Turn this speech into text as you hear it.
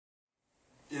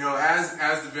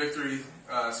as the Victory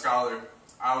Scholar,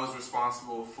 I was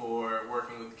responsible for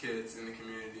working with kids in the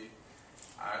community.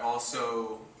 I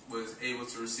also was able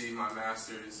to receive my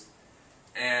master's,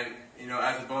 and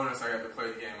as a bonus, I got to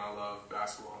play the game. I love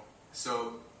basketball.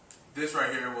 So this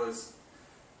right here was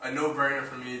a no-brainer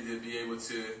for me to be able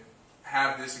to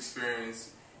have this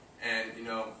experience, and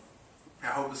I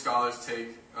hope the scholars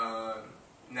take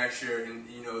next year and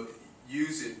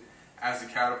use it as a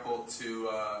catapult to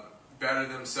better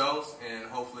themselves and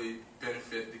hopefully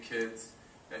benefit the kids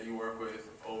that you work with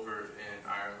over in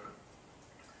Ireland.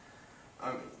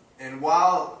 And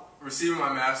while receiving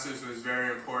my master's was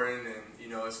very important, and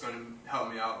it's going to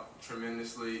help me out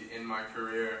tremendously in my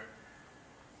career,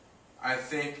 I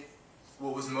think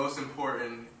what was most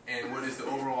important and what is the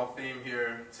overall theme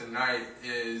here tonight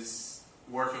is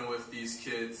working with these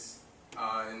kids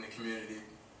in the community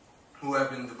who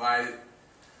have been divided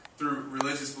through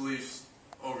religious beliefs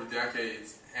over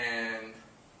decades. And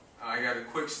I got a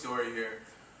quick story here.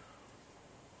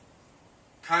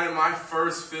 Kind of my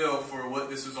first feel for what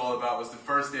this was all about was the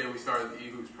first day we started the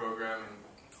E-Hoops program, and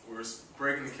we were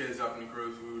breaking the kids up into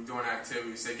groups. We were doing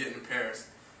activities, say get in pairs.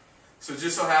 So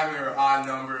just so happened there were odd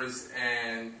numbers,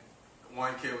 and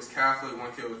one kid was Catholic,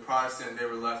 one kid was Protestant. They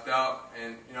were left out,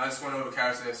 and I just went over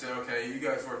casually and said, "Okay, you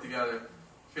guys work together."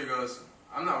 Kid goes,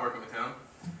 "I'm not working with him."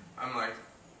 I'm like,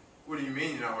 "What do you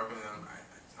mean you're not working with him?"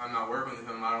 I'm not working with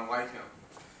him. I don't like him.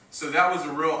 So that was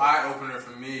a real eye opener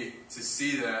for me to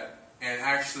see that and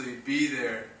actually be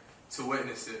there to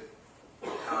witness it.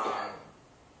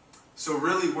 So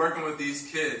really working with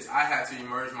these kids, I had to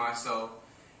immerse myself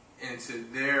into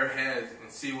their heads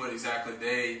and see what exactly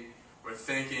they were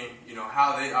thinking,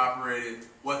 how they operated,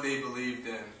 what they believed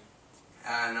in.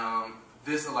 And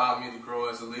this allowed me to grow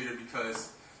as a leader,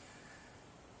 because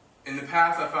in the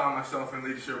past I found myself in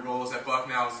leadership roles. At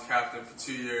Bucknell I was a captain for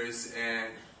 2 years,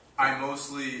 and I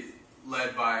mostly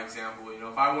led by example.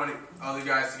 If I wanted other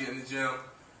guys to get in the gym,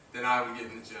 then I would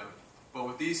get in the gym. But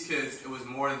with these kids, it was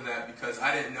more than that, because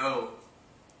I didn't know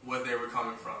what they were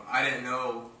coming from. I didn't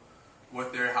know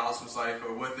what their house was like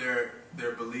or what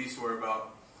their beliefs were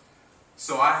about.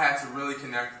 So I had to really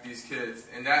connect with these kids,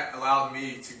 and that allowed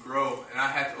me to grow, and I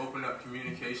had to open up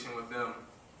communication with them,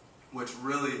 which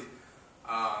really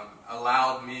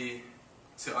allowed me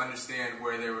to understand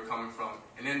where they were coming from.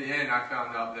 And in the end, I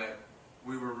found out that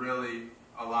we were really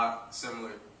a lot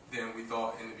similar than we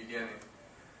thought in the beginning.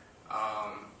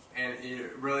 And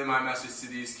really my message to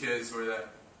these kids were that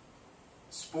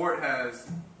sport has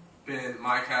been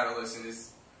my catalyst, and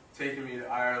it's taken me to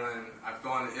Ireland. I've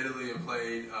gone to Italy and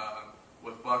played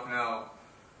with Bucknell.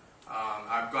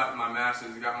 I've gotten my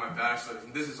master's, I've got my bachelor's,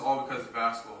 and this is all because of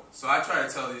basketball. So I try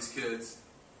to tell these kids,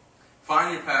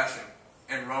 find your passion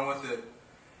and run with it.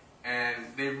 And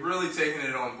they've really taken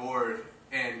it on board.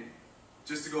 And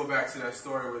just to go back to that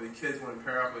story where the kids wouldn't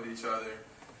pair up with each other,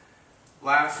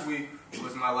 last week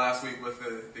was my last week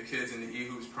with the kids in the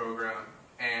E-Hoops program,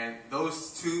 and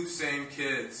those two same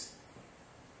kids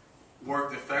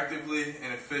worked effectively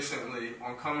and efficiently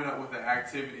on coming up with an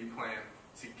activity plan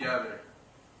together.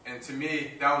 And to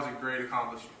me, that was a great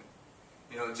accomplishment.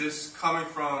 Just coming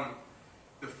from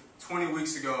the 20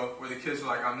 weeks ago where the kids were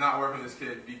like, "I'm not working with this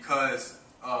kid because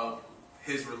of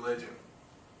his religion."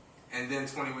 And then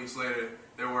 20 weeks later,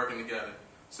 they're working together.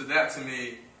 So that, to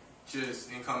me,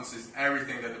 just encompasses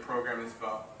everything that the program is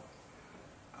about.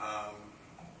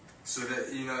 So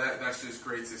that that's just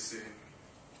great to see.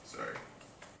 Sorry.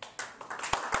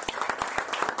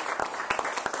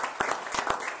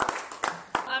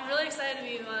 I'm really excited to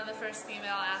be one of the first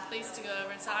female athletes to go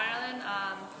over to Ireland.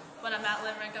 When I'm at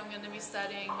Limerick, I'm going to be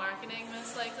studying marketing,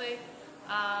 most likely.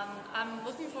 I'm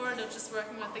looking forward to just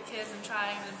working with the kids and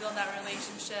trying to build that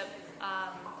relationship,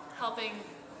 helping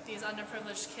these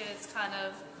underprivileged kids kind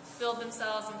of build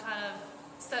themselves and kind of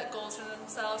set goals for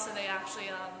themselves, so they actually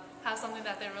have something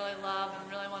that they really love and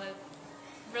really want to.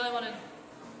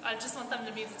 I just want them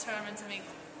to be determined to make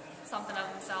something of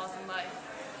themselves in life.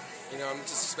 I'm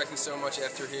just expecting so much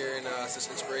after hearing such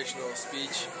an inspirational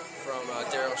speech from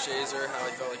Daryl Shazer, how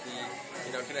he felt like he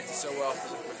connected so well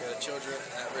with children,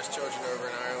 at-risk children over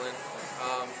in Ireland.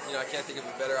 I can't think of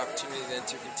a better opportunity than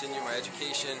to continue my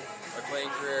education, my playing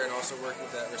career, and also working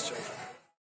with at-risk children.